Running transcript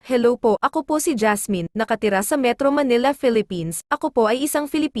Hello po, ako po si Jasmine, nakatira sa Metro Manila, Philippines. Ako po ay isang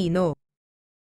Filipino.